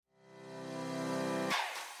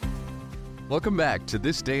Welcome back to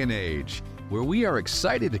This Day and Age, where we are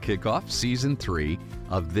excited to kick off Season 3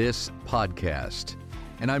 of this podcast.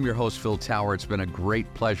 And I'm your host, Phil Tower. It's been a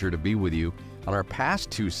great pleasure to be with you on our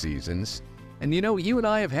past 2 seasons. And you know, you and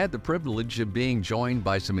I have had the privilege of being joined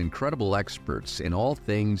by some incredible experts in all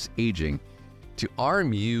things aging to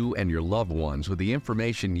arm you and your loved ones with the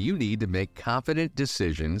information you need to make confident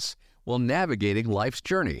decisions while navigating life's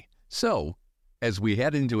journey. So, as we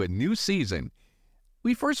head into a new season,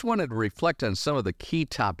 we first wanted to reflect on some of the key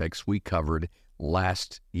topics we covered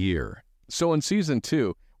last year. So in Season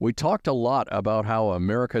 2, we talked a lot about how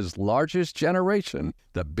America's largest generation,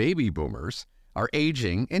 The baby boomers, are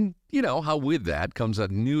aging, and you know how with that comes a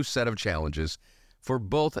new set of challenges for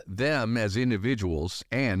both them as individuals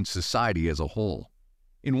and society as a whole.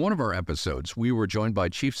 In one of our episodes, we were joined by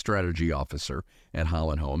Chief Strategy Officer at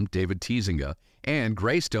Holland Home, David Tiesinga, and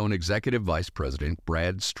Greystone Executive Vice President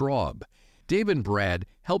Brad Straub. Dave and Brad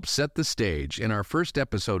helped set the stage in our first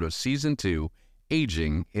episode of Season 2,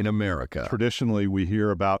 Aging in America. Traditionally, we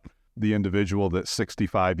hear about the individual that's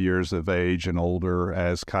 65 years of age and older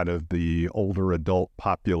as kind of the older adult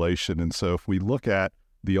population. And so if we look at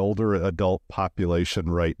the older adult population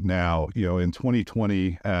right now, you know, in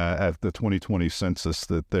 2020, at the 2020 census,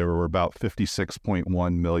 that there were about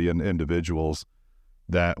 56.1 million individuals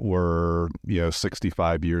that were,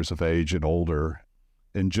 65 years of age and older.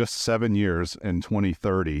 In just 7 years, in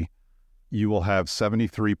 2030, you will have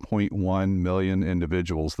 73.1 million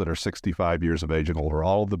individuals that are 65 years of age and older.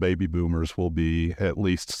 All of the baby boomers will be at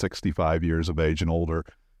least 65 years of age and older,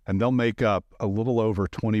 and they'll make up a little over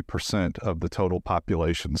 20% of the total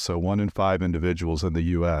population. So 1 in 5 individuals in the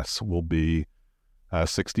U.S. will be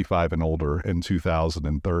 65 and older in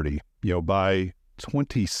 2030. By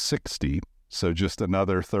 2060, so just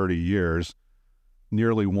another 30 years,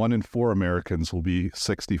 nearly 1 in 4 Americans will be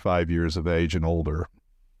 65 years of age and older,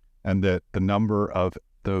 and that the number of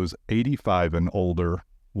those 85 and older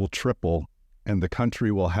will triple, and the country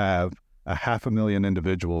will have 500,000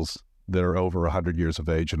 individuals that are over 100 years of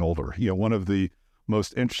age and older. One of the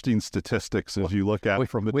most interesting statistics as you look at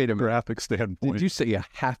from a demographic standpoint. Did you say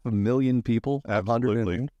 500,000 people?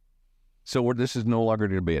 Absolutely. So this is no longer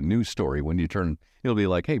going to be a news story when you turn, it'll be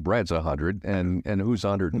like, hey, Brad's 100 and who's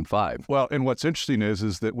 105? Well, and what's interesting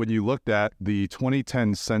is that when you looked at the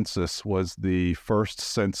 2010 census was the first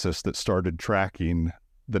census that started tracking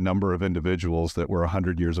the number of individuals that were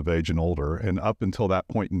 100 years of age and older. And up until that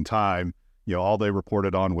point in time, all they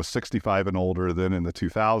reported on was 65 and older. Then in the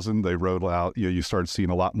 2000, they wrote out, you started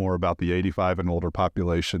seeing a lot more about the 85 and older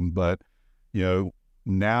population. But,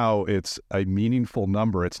 now it's a meaningful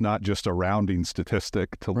number. It's not just a rounding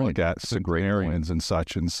statistic to look at centenarians and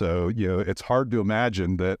such. And so, it's hard to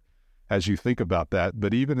imagine that as you think about that,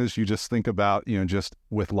 but even as you just think about, just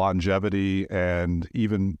with longevity and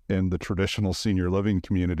even in the traditional senior living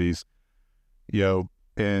communities, in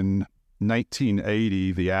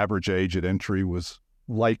 1980, the average age at entry was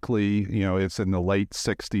likely, it's in the late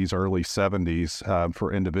 60s, early 70s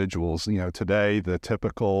for individuals. Today, the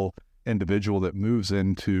typical individual that moves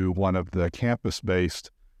into one of the campus-based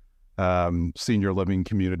senior living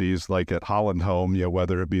communities like at Holland Home,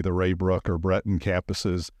 whether it be the Raybrook or Breton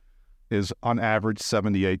campuses, is on average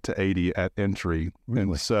 78 to 80 at entry. Really?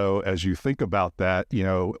 And so as you think about that,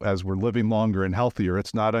 as we're living longer and healthier,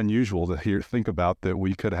 it's not unusual to think about that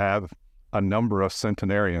we could have a number of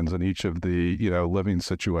centenarians in each of the, living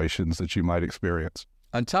situations that you might experience.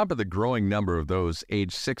 On top of the growing number of those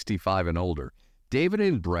aged 65 and older, David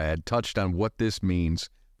and Brad touched on what this means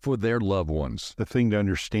for their loved ones. The thing to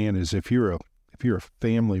understand is if you're a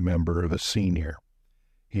family member of a senior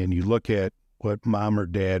and you look at what mom or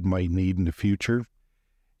dad might need in the future,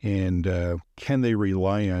 and can they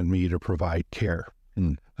rely on me to provide care?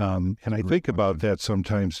 And I think about that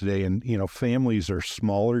sometimes today, and, families are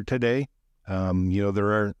smaller today.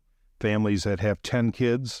 There are families that have 10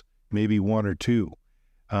 kids, maybe 1 or 2.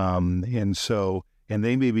 And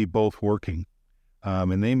they may be both working.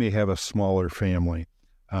 And they may have a smaller family.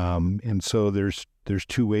 And so there's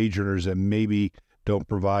 2 age earners that maybe don't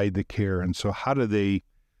provide the care. And so how do they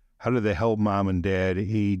help mom and dad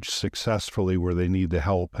age successfully where they need the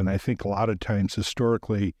help? And I think a lot of times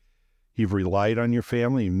historically, you've relied on your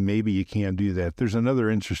family, and maybe you can't do that. There's another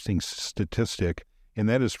interesting statistic, and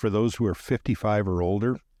that is for those who are 55 or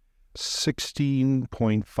older,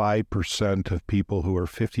 16.5% of people who are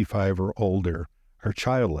 55 or older are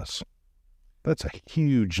childless. That's a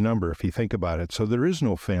huge number if you think about it. So there is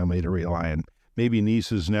no family to rely on. Maybe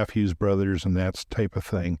nieces, nephews, brothers, and that type of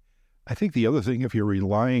thing. I think the other thing, if you're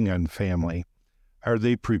relying on family, are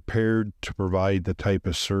they prepared to provide the type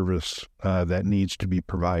of service that needs to be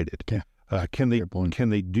provided? Yeah. Can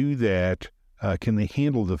they do that Can they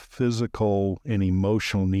handle the physical and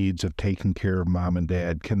emotional needs of taking care of mom and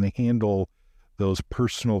dad? Can they handle those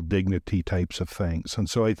personal dignity types of things? And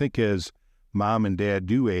so I think as mom and dad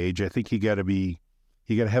do age, I think you got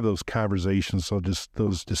to have those conversations, so just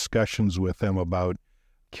those discussions with them about,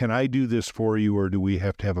 can I do this for you, or do we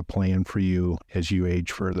have to have a plan for you as you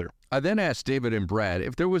age further? I then asked David and Brad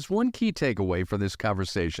if there was one key takeaway from this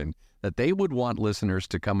conversation that they would want listeners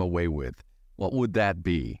to come away with. What would that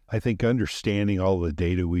be? I think understanding all the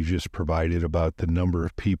data we just provided about the number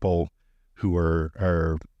of people who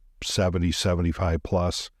are 70, 75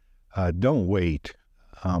 plus, don't wait.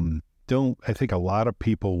 I think a lot of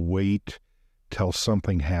people wait till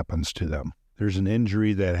something happens to them. There's an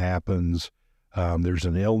injury that happens, there's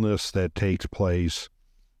an illness that takes place,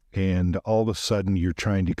 and all of a sudden you're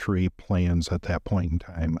trying to create plans at that point in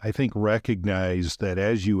time. I think recognize that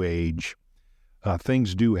as you age,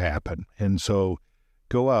 things do happen. And so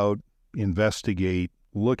go out, investigate,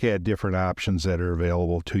 look at different options that are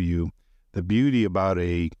available to you. The beauty about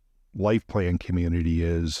a life plan community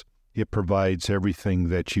is it provides everything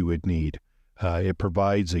that you would need. It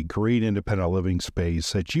provides a great independent living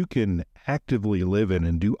space that you can actively live in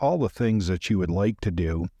and do all the things that you would like to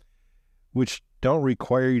do, which don't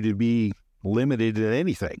require you to be limited in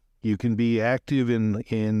anything. You can be active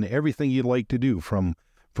in everything you'd like to do, from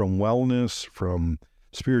wellness, from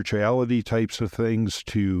spirituality types of things,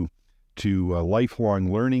 to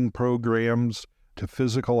lifelong learning programs, to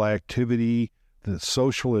physical activity, the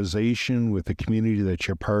socialization with the community that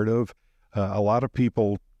you're part of. A lot of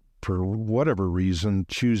people, for whatever reason,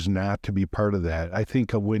 choose not to be part of that. I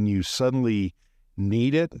think when you suddenly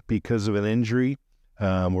need it because of an injury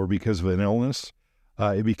or because of an illness,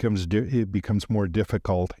 it becomes more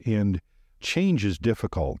difficult, and change is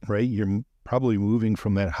difficult, right? You're probably moving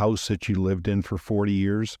from that house that you lived in for 40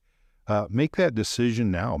 years. Make that decision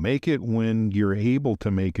now. Make it when you're able to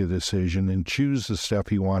make a decision and choose the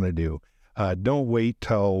stuff you want to do. Don't wait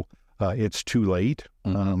till it's too late.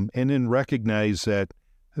 And then recognize that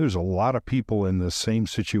there's a lot of people in the same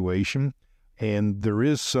situation, and there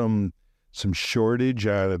is some shortage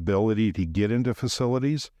on ability to get into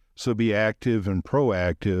facilities. So be active and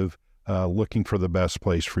proactive, looking for the best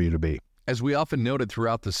place for you to be. As we often noted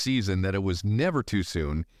throughout the season that it was never too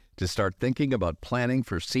soon to start thinking about planning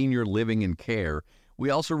for senior living and care, we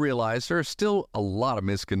also realized there are still a lot of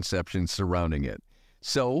misconceptions surrounding it.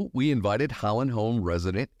 So we invited Holland Home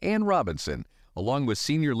resident Ann Robinson, along with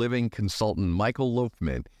senior living consultant Michael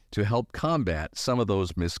Loafman, to help combat some of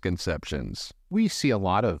those misconceptions. We see a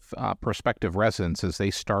lot of prospective residents as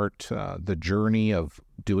they start the journey of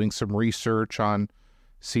doing some research on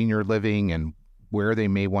senior living and where they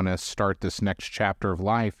may want to start this next chapter of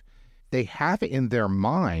life. They have in their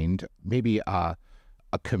mind maybe a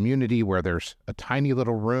community where there's a tiny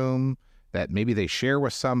little room that maybe they share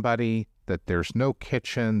with somebody, that there's no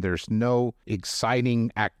kitchen, there's no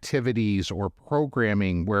exciting activities or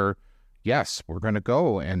programming where, yes, we're going to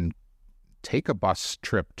go and take a bus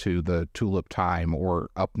trip to the Tulip Time or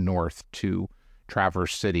up north to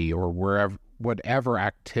Traverse City or wherever, whatever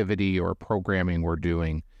activity or programming we're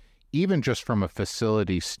doing, even just from a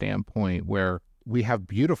facility standpoint where we have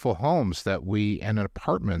beautiful homes and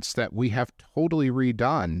apartments that we have totally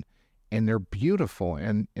redone, and they're beautiful.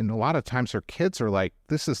 And a lot of times our kids are like,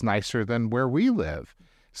 this is nicer than where we live.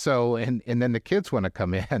 So, and then the kids want to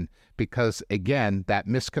come in because, again, that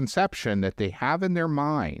misconception that they have in their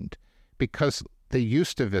mind, because they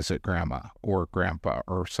used to visit grandma or grandpa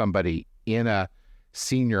or somebody in a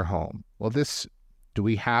senior home. Well, do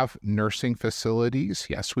we have nursing facilities?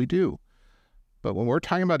 Yes, we do. But when we're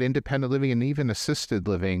talking about independent living and even assisted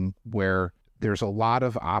living, where there's a lot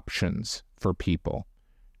of options for people,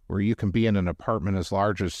 where you can be in an apartment as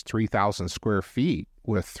large as 3,000 square feet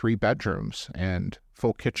with 3 bedrooms and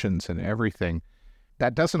full kitchens and everything,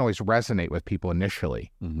 that doesn't always resonate with people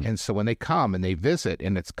initially. Mm-hmm. And so when they come and they visit,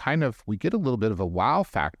 and it's kind of, we get a little bit of a wow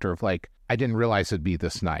factor of like, I didn't realize it'd be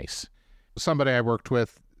this nice. Somebody I worked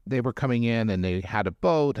with, they were coming in and they had a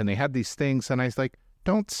boat and they had these things. And I was like,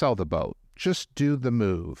 don't sell the boat, just do the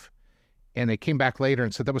move. And they came back later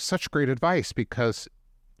and said, that was such great advice because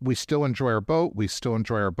we still enjoy our boat. We still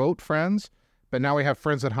enjoy our boat friends, but now we have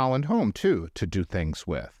friends at Holland Home too, to do things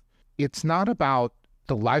with. It's not about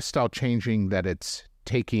the lifestyle changing that it's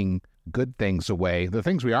taking good things away. The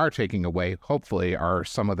things we are taking away, hopefully, are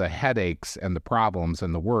some of the headaches and the problems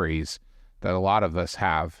and the worries that a lot of us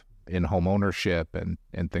have in home ownership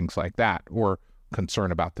and things like that, or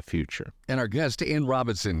concern about the future. And our guest, Ann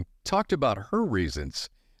Robinson, talked about her reasons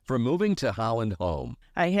for moving to Holland Home.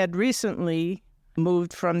 I had recently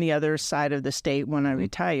moved from the other side of the state when I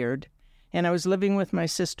retired, and I was living with my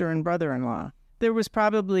sister and brother-in-law. There was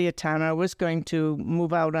probably a time I was going to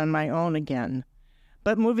move out on my own again.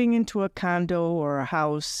 But moving into a condo or a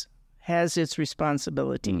house has its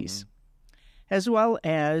responsibilities, as well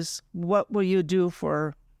as what will you do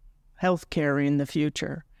for health care in the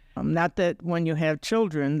future. Not that when you have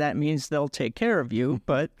children, that means they'll take care of you,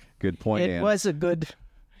 but Good point, it Ann. was a good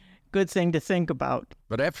thing to think about.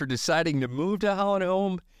 But after deciding to move to Holland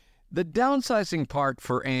Home, the downsizing part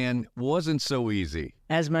for Ann wasn't so easy.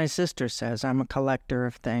 As my sister says, I'm a collector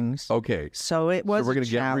of things. Okay. So it was we're a gonna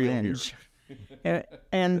get real here. challenge.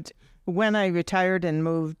 And when I retired and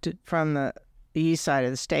moved from the east side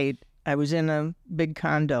of the state, I was in a big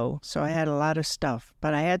condo, so I had a lot of stuff.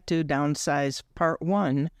 But I had to downsize part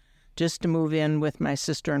one just to move in with my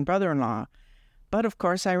sister and brother-in-law. But of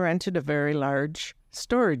course, I rented a very large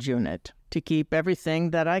storage unit to keep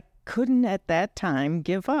everything that I couldn't at that time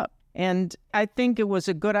give up. And I think it was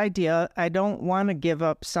a good idea. I don't want to give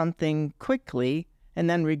up something quickly and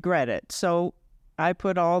then regret it. So I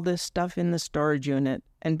put all this stuff in the storage unit,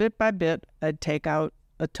 and bit by bit, I'd take out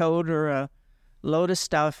a tote or a load of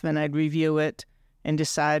stuff, and I'd review it and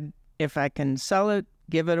decide if I can sell it,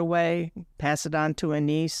 give it away, pass it on to a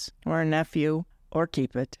niece or a nephew, or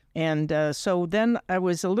keep it. And so then I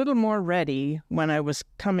was a little more ready when I was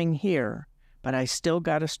coming here, but I still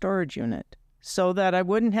got a storage unit so that I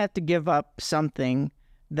wouldn't have to give up something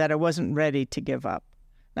that I wasn't ready to give up.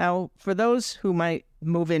 Now, for those who might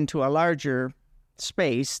move into a larger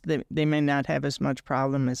space, they may not have as much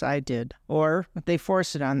problem as I did, or they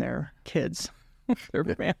force it on their kids, their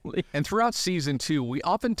family. And throughout season 2, we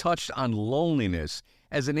often touched on loneliness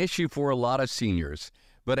as an issue for a lot of seniors.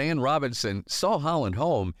 But Ann Robinson saw Holland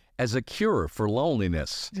Home as a cure for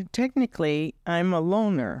loneliness. Technically, I'm a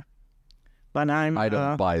loner, but I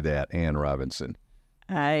don't buy that, Ann Robinson.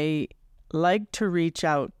 I like to reach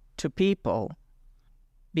out to people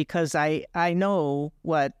because I know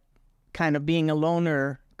what kind of being a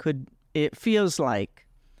loner it feels like.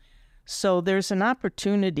 So there's an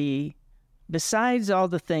opportunity, besides all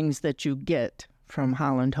the things that you get from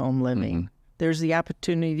Holland Home Living, there's the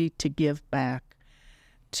opportunity to give back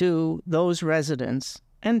to those residents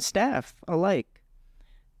and staff alike,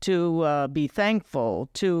 to be thankful,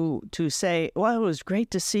 to say, well, it was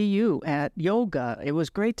great to see you at yoga. It was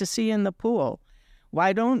great to see you in the pool.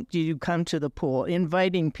 Why don't you come to the pool?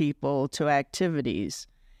 Inviting people to activities.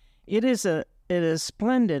 It is a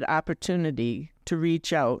splendid opportunity to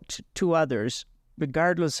reach out to others,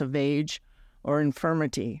 regardless of age or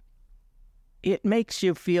infirmity. It makes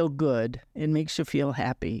you feel good. It makes you feel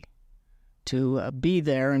happy to be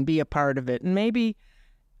there and be a part of it. And maybe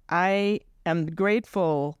I am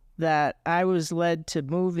grateful that I was led to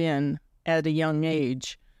move in at a young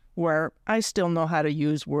age where I still know how to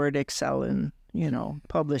use Word, Excel, and,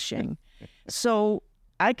 publishing. So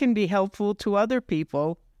I can be helpful to other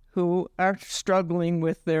people who are struggling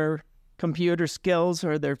with their computer skills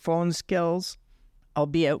or their phone skills,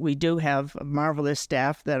 albeit we do have a marvelous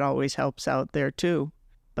staff that always helps out there too.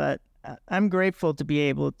 But I'm grateful to be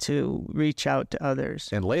able to reach out to others.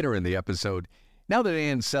 And later in the episode, now that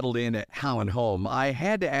Ann settled in at Holland Home, I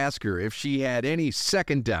had to ask her if she had any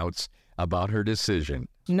second doubts about her decision.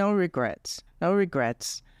 No regrets. No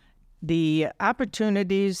regrets. The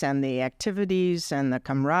opportunities and the activities and the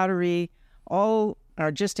camaraderie all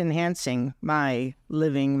are just enhancing my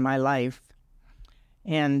living my life.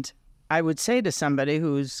 And I would say to somebody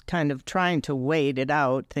who's kind of trying to wait it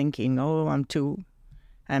out, thinking, oh, I'm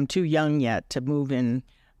too young yet to move in.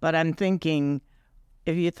 But I'm thinking,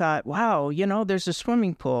 if you thought, wow, there's a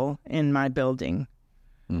swimming pool in my building.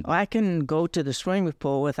 I can go to the swimming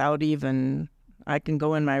pool I can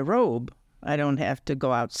go in my robe. I don't have to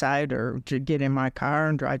go outside or to get in my car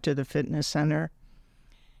and drive to the fitness center.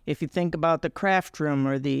 If you think about the craft room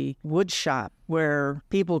or the wood shop where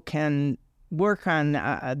people can work on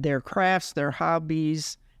their crafts, their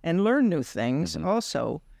hobbies, and learn new things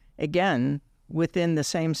also, again, within the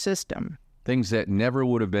same system. Things that never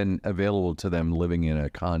would have been available to them living in a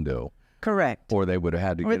condo. Correct. Or they would have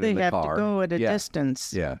had to get in the car. Or they have to go at a distance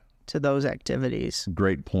to those activities.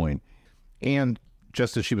 Great point. And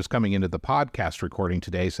just as she was coming into the podcast recording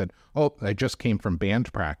today, said, oh, I just came from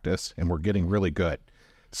band practice and we're getting really good.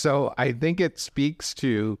 So I think it speaks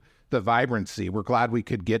to the vibrancy. I'm glad we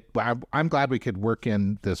could work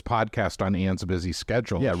in this podcast on Ann's busy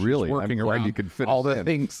schedule. Yeah, really. She's working I'm glad around you could fit all us the in.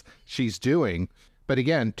 things she's doing. But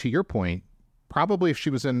again, to your point, probably if she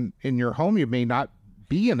was in your home, you may not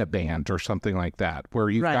be in a band or something like that, where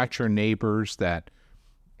you've got your neighbors that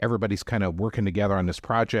everybody's kind of working together on this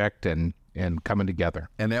project and and coming together.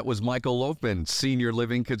 And that was Michael Loafman, Senior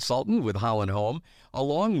Living Consultant with Holland Home,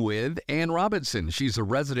 along with Ann Robinson. She's a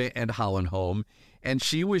resident at Holland Home, and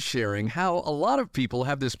she was sharing how a lot of people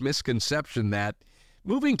have this misconception that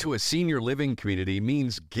moving to a senior living community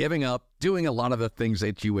means giving up doing a lot of the things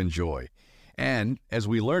that you enjoy. And as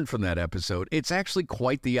we learned from that episode, it's actually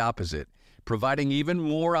quite the opposite, providing even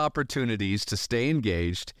more opportunities to stay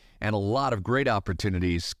engaged and a lot of great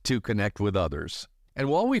opportunities to connect with others. And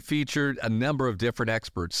while we featured a number of different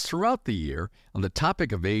experts throughout the year on the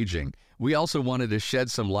topic of aging, we also wanted to shed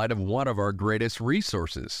some light on one of our greatest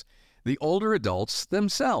resources, the older adults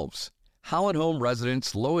themselves. Holland Home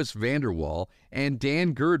residents Lois Vanderwall and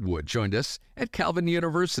Dan Girdwood joined us at Calvin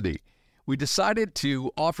University. We decided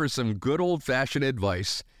to offer some good old-fashioned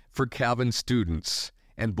advice for Calvin students,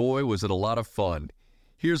 and boy, was it a lot of fun.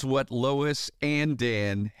 Here's what Lois and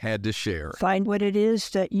Dan had to share. Find what it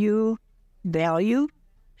is that you value,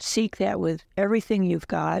 seek that with everything you've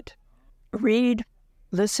got. Read,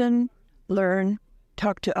 listen, learn,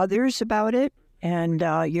 talk to others about it, and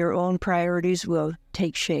your own priorities will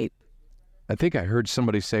take shape. I think I heard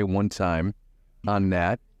somebody say one time on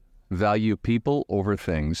that, value people over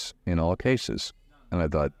things in all cases. And I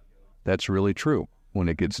thought, that's really true when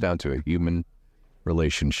it gets down to it, human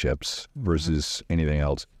relationships versus anything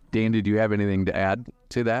else. Dan, did you have anything to add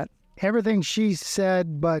to that? Everything she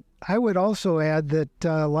said, but I would also add that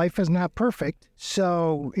life is not perfect.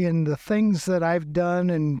 So in the things that I've done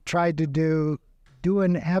and tried to do,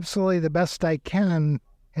 doing absolutely the best I can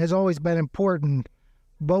has always been important,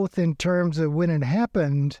 both in terms of when it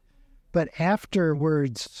happened, but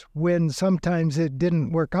afterwards, when sometimes it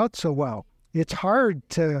didn't work out so well. It's hard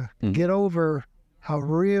to get over a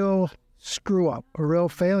real screw-up, a real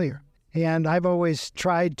failure. And I've always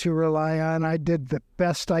tried to rely on, I did the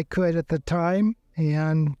best I could at the time,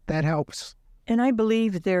 and that helps. And I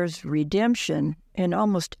believe there's redemption in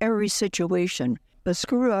almost every situation. A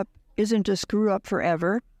screw-up isn't a screw-up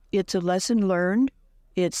forever. It's a lesson learned.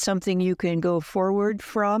 It's something you can go forward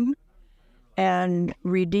from and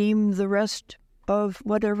redeem the rest of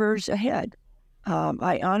whatever's ahead.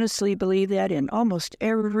 I honestly believe that in almost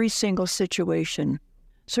every single situation,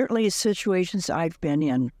 certainly situations I've been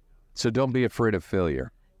in. So don't be afraid of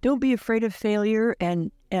failure. Don't be afraid of failure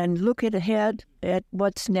and look ahead at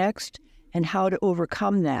what's next and how to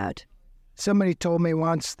overcome that. Somebody told me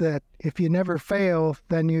once that if you never fail,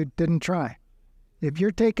 then you didn't try. If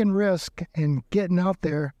you're taking risk and getting out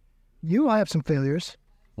there, you will have some failures,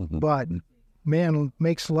 but man,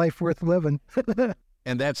 makes life worth living.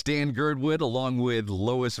 And that's Dan Girdwood along with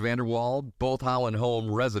Lois Vanderwall, both Holland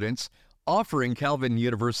Home residents, offering Calvin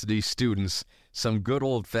University students some good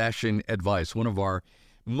old-fashioned advice. One of our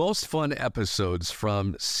most fun episodes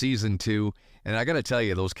from Season 2. And I got to tell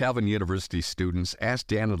you, those Calvin University students asked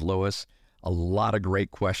Dan and Lois a lot of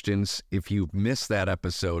great questions. If you missed that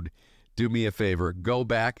episode, do me a favor, go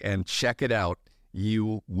back and check it out.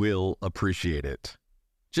 You will appreciate it.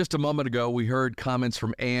 Just a moment ago, we heard comments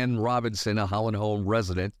from Ann Robinson, a Holland Home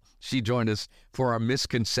resident. She joined us for our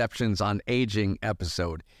Misconceptions on Aging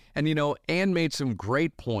episode. And you know, Ann made some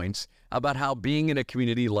great points about how being in a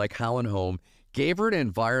community like Holland Home gave her an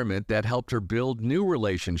environment that helped her build new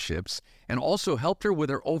relationships and also helped her with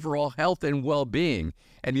her overall health and well-being.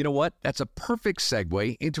 And you know what? That's a perfect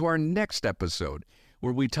segue into our next episode,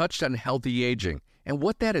 where we touched on healthy aging and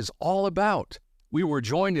what that is all about. We were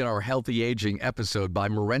joined in our Healthy Aging episode by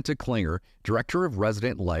Marenta Klinger, Director of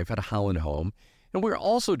Resident Life at Holland Home, and we're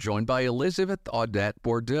also joined by Elizabeth Audette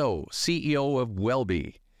Bordeaux, CEO of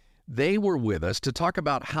Wellbe. They were with us to talk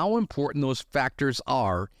about how important those factors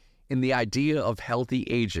are in the idea of healthy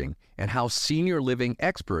aging and how senior living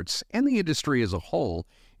experts and the industry as a whole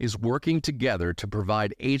is working together to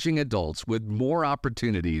provide aging adults with more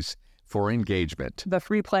opportunities for engagement. The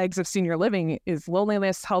 3 plagues of senior living is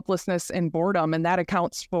loneliness, helplessness, and boredom, and that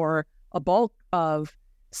accounts for a bulk of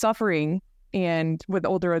suffering and with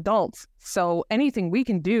older adults. So anything we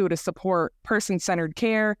can do to support person-centered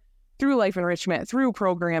care through life enrichment, through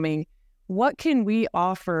programming, what can we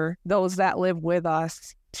offer those that live with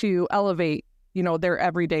us to elevate, their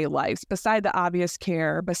everyday lives, beside the obvious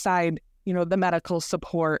care, beside, the medical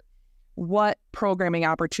support? What programming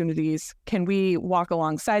opportunities can we walk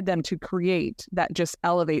alongside them to create that just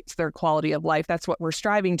elevates their quality of life? That's what we're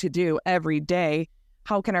striving to do every day.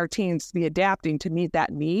 How can our teams be adapting to meet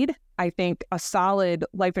that need? I think a solid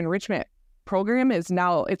life enrichment program it's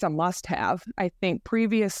a must-have. I think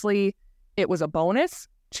previously it was a bonus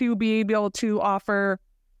to be able to offer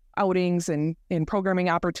outings and programming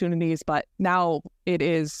opportunities, but now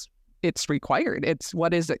it's required. It's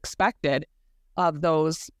what is expected of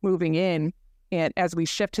those moving in And as we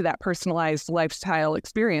shift to that personalized lifestyle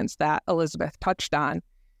experience that Elizabeth touched on,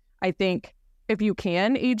 I think if you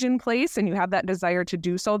can age in place and you have that desire to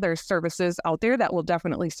do so, there's services out there that will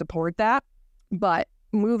definitely support that. But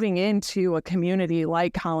moving into a community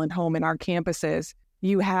like Holland Home and our campuses,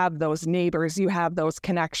 you have those neighbors, you have those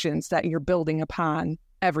connections that you're building upon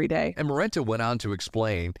every day. And Marenta went on to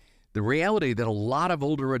explain the reality that a lot of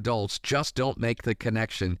older adults just don't make the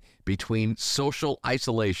connection between social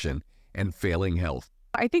isolation and failing health.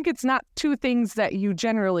 I think it's not two things that you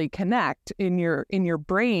generally connect in your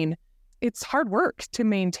brain. It's hard work to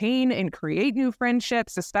maintain and create new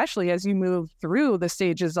friendships, especially as you move through the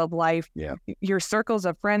stages of life. Yeah. Your circles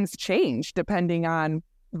of friends change depending on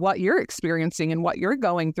what you're experiencing and what you're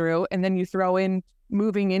going through. And then you throw in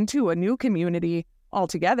moving into a new community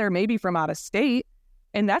altogether, maybe from out of state.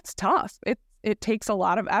 And that's tough. It takes a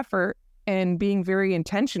lot of effort and being very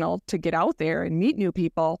intentional to get out there and meet new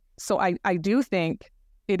people. So I do think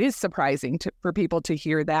it is surprising for people to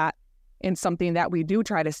hear that, and something that we do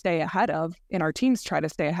try to stay ahead of, and our teams try to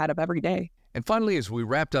stay ahead of every day. And finally, as we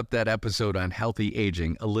wrapped up that episode on healthy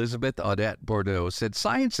aging, Elizabeth Audette Bordeaux said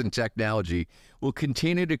science and technology will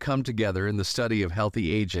continue to come together in the study of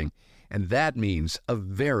healthy aging, and that means a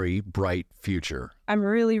very bright future. I'm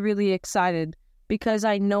really, really excited because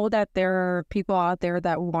I know that there are people out there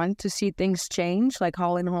that want to see things change, like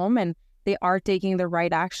Holland Home, and they are taking the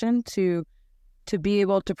right action to be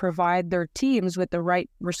able to provide their teams with the right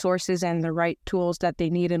resources and the right tools that they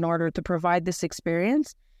need in order to provide this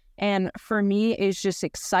experience. And for me, it's just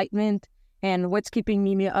excitement. And what's keeping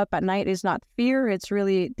me up at night is not fear. It's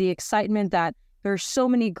really the excitement that there's so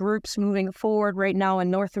many groups moving forward right now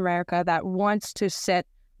in North America that wants to set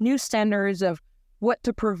new standards of what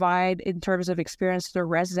to provide in terms of experience to their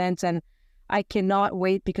residents. And I cannot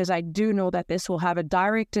wait because I do know that this will have a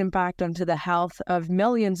direct impact onto the health of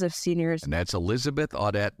millions of seniors. And that's Elizabeth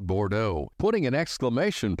Audette Bordeaux, putting an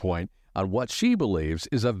exclamation point on what she believes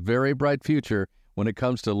is a very bright future when it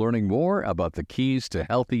comes to learning more about the keys to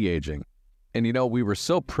healthy aging. And you know, we were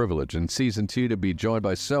so privileged in Season 2 to be joined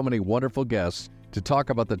by so many wonderful guests to talk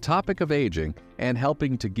about the topic of aging and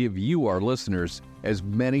helping to give you, our listeners, as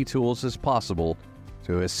many tools as possible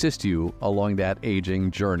to assist you along that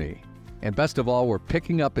aging journey. And best of all, we're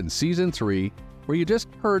picking up in Season 3, where you just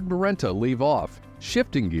heard Marenta leave off,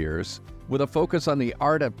 shifting gears with a focus on the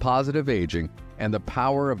art of positive aging and the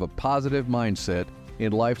power of a positive mindset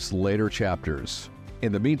in life's later chapters.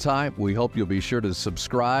 In the meantime, we hope you'll be sure to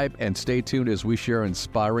subscribe and stay tuned as we share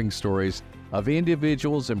inspiring stories of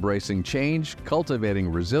individuals embracing change,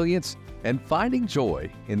 cultivating resilience, and finding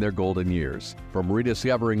joy in their golden years. From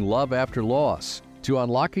rediscovering love after loss to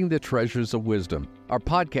unlocking the treasures of wisdom, our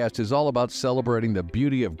podcast is all about celebrating the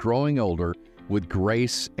beauty of growing older with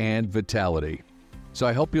grace and vitality. So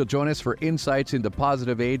I hope you'll join us for insights into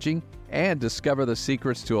positive aging and discover the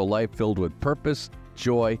secrets to a life filled with purpose,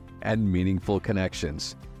 joy, and meaningful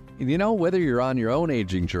connections. And you know, whether you're on your own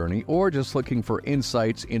aging journey or just looking for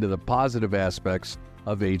insights into the positive aspects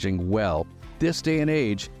of aging well, this day and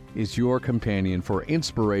age is your companion for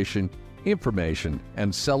inspiration, information,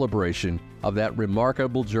 and celebration of that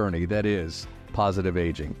remarkable journey that is positive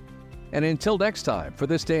aging. And until next time, for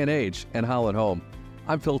This Day and Age and Holland Home,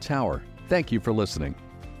 I'm Phil Tower. Thank you for listening.